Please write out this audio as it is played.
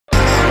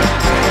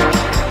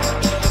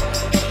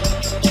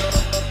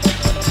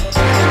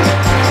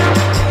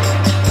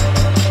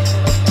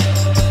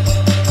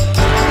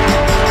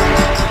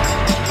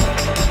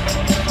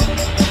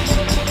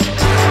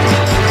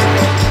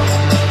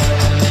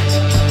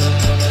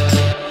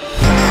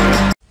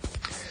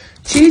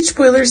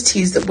spoilers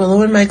tease that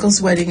Willow and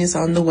Michael's wedding is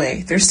on the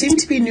way. There seem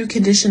to be new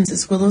conditions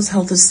as Willow's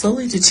health is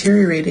slowly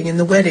deteriorating, and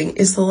the wedding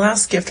is the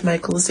last gift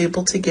Michael is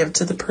able to give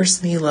to the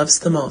person he loves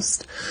the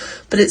most.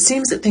 But it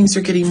seems that things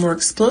are getting more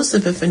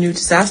explosive if a new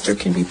disaster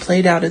can be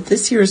played out at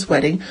this year's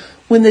wedding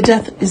when the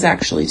death is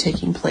actually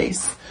taking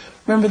place.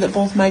 Remember that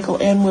both Michael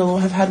and Willow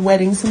have had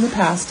weddings in the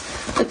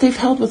past that they've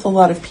held with a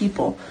lot of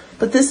people.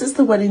 But this is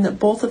the wedding that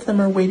both of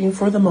them are waiting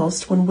for the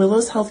most when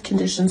Willow's health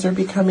conditions are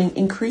becoming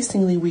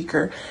increasingly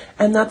weaker,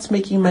 and that's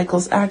making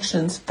Michael's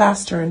actions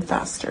faster and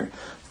faster.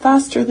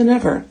 Faster than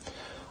ever.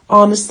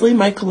 Honestly,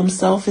 Michael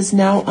himself is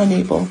now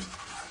unable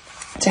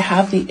to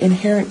have the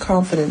inherent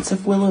confidence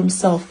if Willow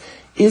himself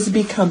is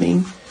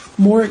becoming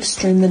more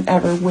extreme than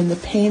ever when the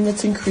pain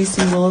that's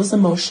increasing Willow's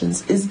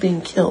emotions is being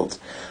killed.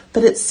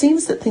 But it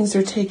seems that things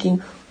are taking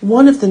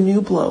one of the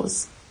new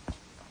blows,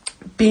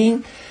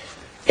 being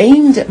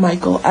aimed at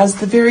Michael as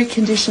the very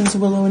conditions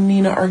Willow and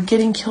Nina are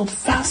getting killed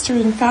faster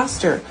and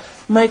faster.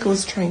 Michael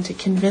is trying to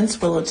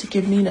convince Willow to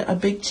give Nina a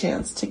big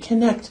chance to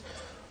connect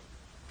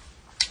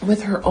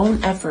with her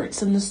own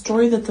efforts and the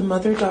story that the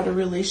mother-daughter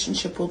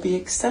relationship will be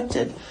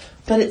accepted.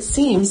 But it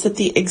seems that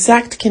the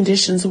exact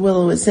conditions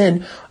Willow is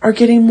in are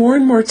getting more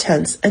and more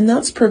tense, and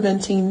that's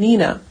preventing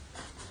Nina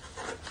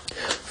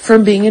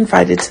from being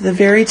invited to the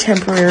very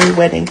temporary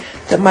wedding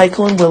that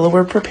Michael and Willow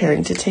were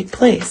preparing to take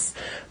place.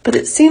 But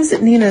it seems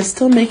that Nina is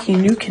still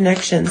making new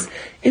connections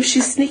if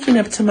she's sneaking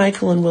up to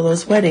Michael and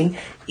Willow's wedding,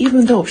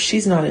 even though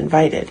she's not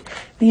invited.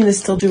 Nina's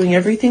still doing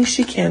everything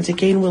she can to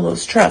gain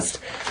Willow's trust,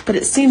 but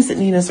it seems that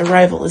Nina's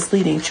arrival is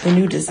leading to a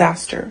new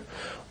disaster.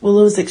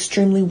 Willow is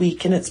extremely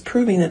weak, and it's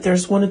proving that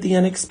there's one of the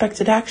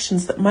unexpected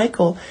actions that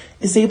Michael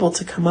is able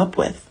to come up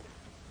with.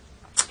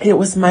 It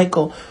was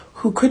Michael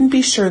who couldn't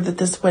be sure that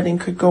this wedding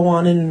could go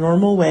on in a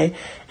normal way,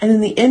 and in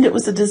the end it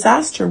was a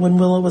disaster when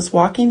Willow was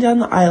walking down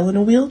the aisle in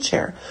a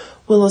wheelchair.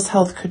 Willow's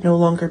health could no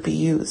longer be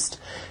used.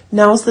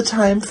 Now's the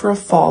time for a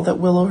fall that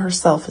Willow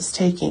herself is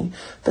taking,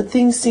 but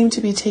things seem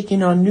to be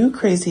taking on new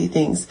crazy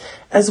things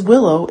as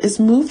Willow is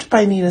moved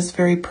by Nina's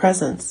very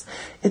presence.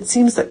 It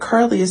seems that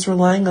Carly is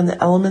relying on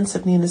the elements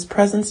of Nina's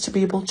presence to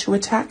be able to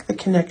attack the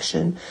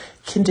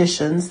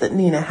conditions that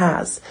Nina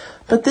has.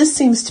 But this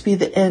seems to be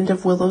the end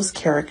of Willow's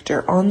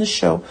character on the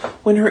show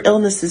when her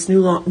illness is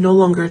no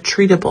longer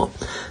treatable.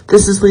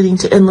 This is leading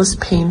to endless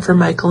pain for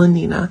Michael and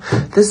Nina.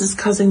 This is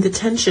causing the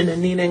tension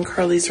in Nina and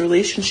Carly's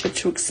relationship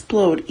to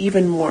explode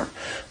even more.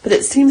 But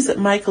it seems that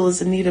Michael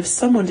is in need of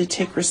someone to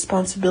take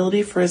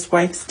responsibility for his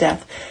wife's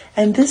death,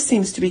 and this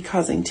seems to be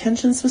causing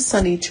tensions with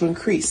Sunny to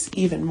increase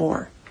even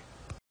more.